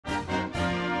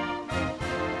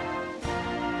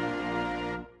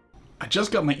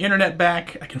just got my internet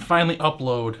back. I can finally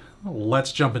upload.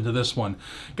 Let's jump into this one.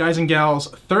 Guys and gals,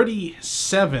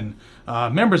 37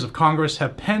 members of Congress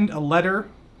have penned a letter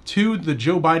to the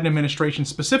Joe Biden administration,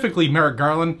 specifically Merrick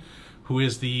Garland, who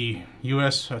is the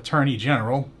U.S. Attorney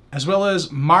General, as well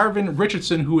as Marvin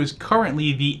Richardson, who is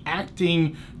currently the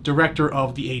acting director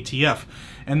of the ATF.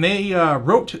 And they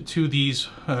wrote to these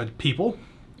people,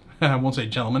 I won't say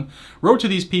gentlemen, wrote to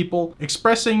these people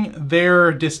expressing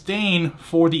their disdain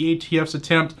for the ATF's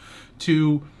attempt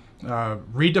to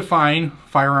redefine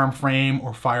firearm frame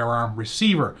or firearm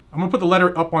receiver. I'm going to put the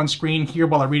letter up on screen here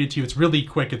while I read it to you. It's really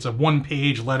quick. It's a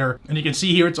one-page letter. And you can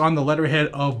see here it's on the letterhead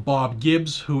of Bob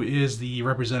Gibbs, who is the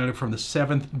representative from the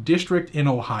 7th District in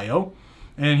Ohio.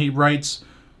 And he writes,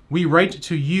 "We write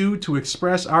to you to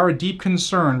express our deep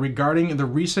concern regarding the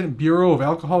recent Bureau of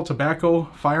Alcohol,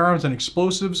 Tobacco, Firearms, and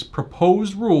Explosives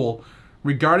proposed rule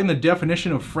regarding the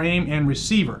definition of frame and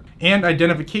receiver and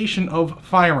identification of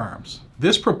firearms.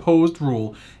 This proposed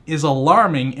rule is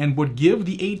alarming and would give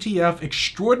the ATF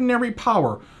extraordinary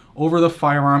power over the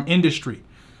firearm industry.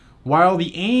 While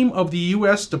the aim of the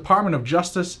U.S. Department of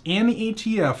Justice and the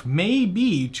ATF may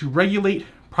be to regulate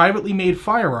privately made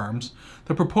firearms,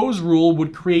 the proposed rule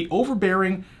would create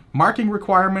overbearing marking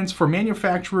requirements for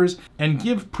manufacturers and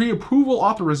give pre-approval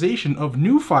authorization of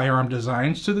new firearm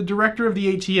designs to the director of the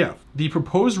ATF. The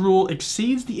proposed rule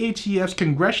exceeds the ATF's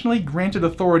congressionally granted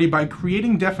authority by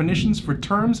creating definitions for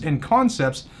terms and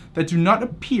concepts that do not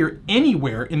appear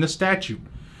anywhere in the statute.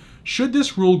 Should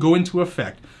this rule go into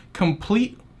effect,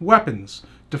 complete weapons,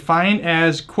 defined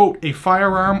as, quote, a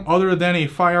firearm other than a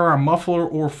firearm muffler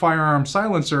or firearm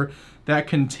silencer that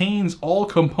contains all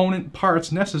component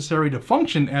parts necessary to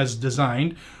function as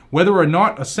designed, whether or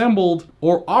not assembled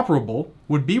or operable,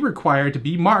 would be required to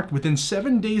be marked within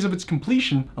 7 days of its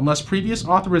completion unless previous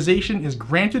authorization is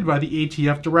granted by the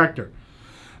ATF director.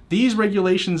 These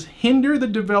regulations hinder the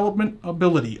development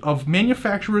ability of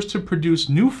manufacturers to produce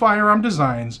new firearm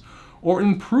designs or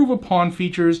improve upon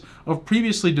features of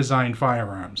previously designed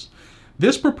firearms.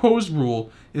 This proposed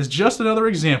rule is just another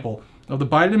example of the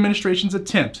Biden administration's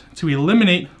attempt to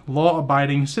eliminate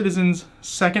law-abiding citizens'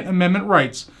 Second Amendment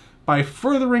rights by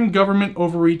furthering government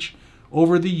overreach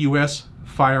over the U.S.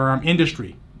 firearm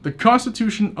industry. The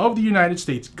Constitution of the United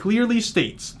States clearly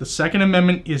states the Second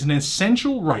Amendment is an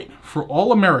essential right for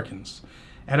all Americans.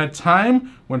 At a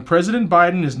time when President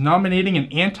Biden is nominating an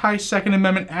anti-Second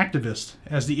Amendment activist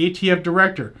as the ATF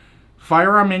director,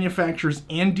 firearm manufacturers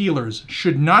and dealers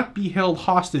should not be held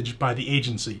hostage by the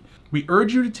agency. We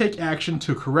urge you to take action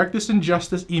to correct this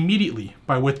injustice immediately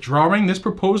by withdrawing this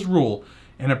proposed rule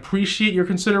and appreciate your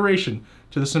consideration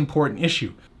to this important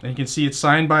issue." And you can see it's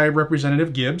signed by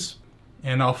Representative Gibbs.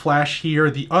 And I'll flash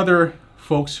here the other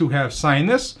folks who have signed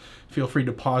this. Feel free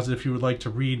to pause it if you would like to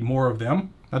read more of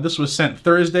them. Now, this was sent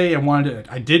Thursday.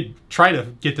 I did try to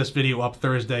get this video up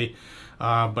Thursday,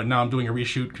 but now I'm doing a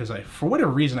reshoot because for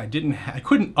whatever reason, I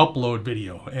couldn't upload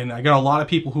video. And I got a lot of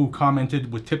people who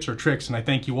commented with tips or tricks, and I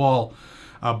thank you all.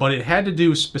 But it had to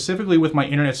do specifically with my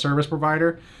internet service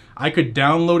provider. I could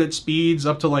download at speeds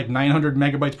up to like 900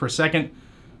 megabytes per second,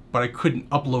 but I couldn't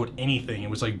upload anything. It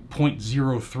was like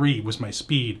 0.03 was my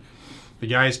speed. The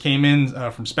guys came in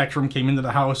from Spectrum, came into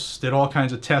the house, did all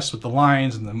kinds of tests with the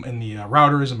lines and the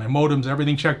routers and my modems.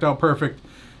 Everything checked out perfect.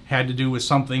 Had to do with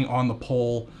something on the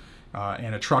pole,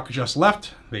 and a truck just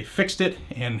left. They fixed it,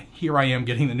 and here I am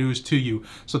getting the news to you.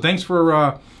 So thanks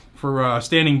for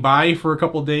standing by for a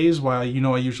couple of days while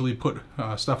I usually put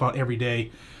stuff out every day.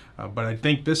 But I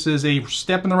think this is a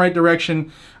step in the right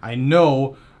direction. I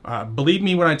know. Believe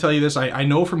me when I tell you this, I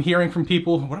know from hearing from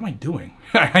people, what am I doing?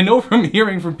 I know from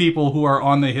hearing from people who are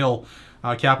on the Hill,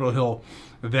 Capitol Hill,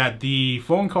 that the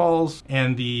phone calls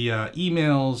and the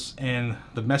emails and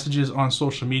the messages on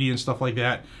social media and stuff like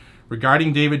that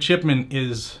regarding David Chipman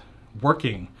is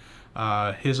working.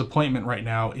 His appointment right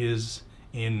now is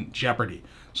in jeopardy.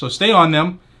 So stay on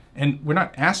them, and we're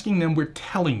not asking them, we're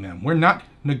telling them. We're not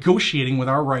negotiating with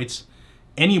our rights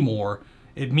anymore.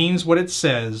 It means what it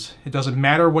says. It doesn't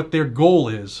matter what their goal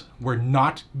is. We're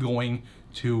not going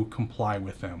to comply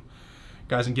with them.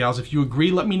 Guys and gals, if you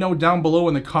agree, let me know down below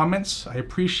in the comments. I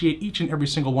appreciate each and every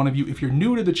single one of you. If you're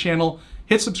new to the channel,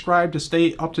 hit subscribe to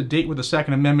stay up to date with the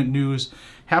Second Amendment news.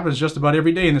 Happens just about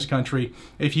every day in this country.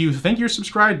 If you think you're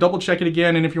subscribed, double check it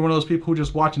again. And if you're one of those people who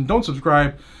just watch and don't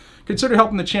subscribe, consider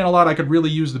helping the channel out. I could really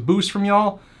use the boost from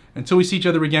y'all. Until we see each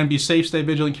other again, be safe, stay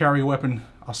vigilant, carry a weapon.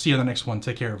 I'll see you on the next one.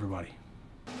 Take care, everybody.